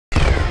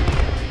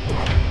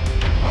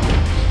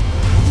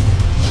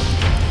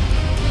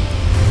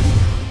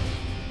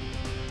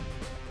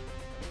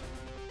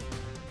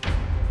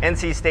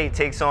NC State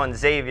takes on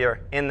Xavier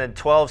in the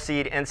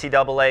 12-seed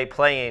NCAA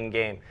play-in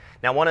game.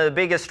 Now, one of the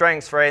biggest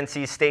strengths for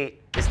NC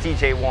State is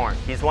TJ Warren.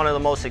 He's one of the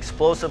most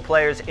explosive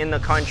players in the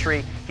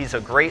country. He's a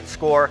great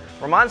scorer.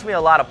 Reminds me a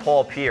lot of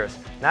Paul Pierce.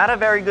 Not a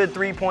very good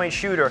three-point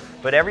shooter,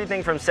 but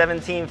everything from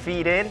 17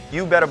 feet in,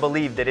 you better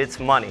believe that it's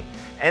money.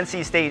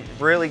 NC State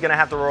really going to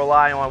have to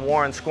rely on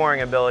Warren's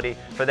scoring ability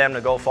for them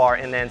to go far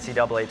in the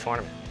NCAA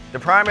tournament. The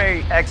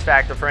primary X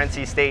factor for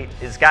NC State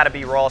has got to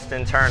be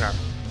Ralston Turner.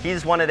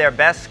 He's one of their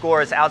best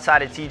scorers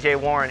outside of TJ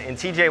Warren, and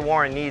TJ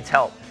Warren needs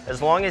help. As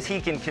long as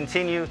he can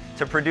continue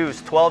to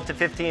produce 12 to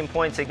 15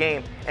 points a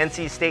game,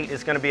 NC State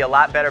is going to be a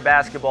lot better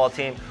basketball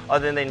team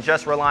other than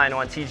just relying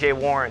on TJ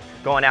Warren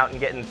going out and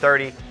getting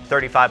 30,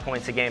 35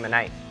 points a game a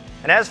night.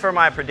 And as for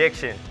my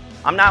prediction,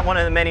 I'm not one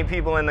of the many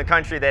people in the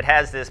country that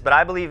has this, but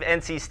I believe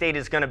NC State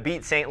is going to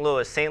beat St.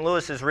 Louis. St.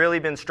 Louis has really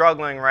been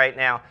struggling right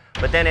now,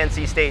 but then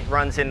NC State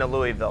runs into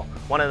Louisville,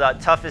 one of the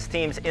toughest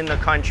teams in the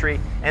country.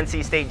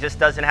 NC State just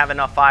doesn't have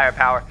enough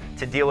firepower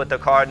to deal with the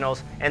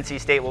Cardinals. NC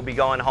State will be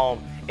going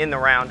home in the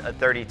round of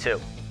 32.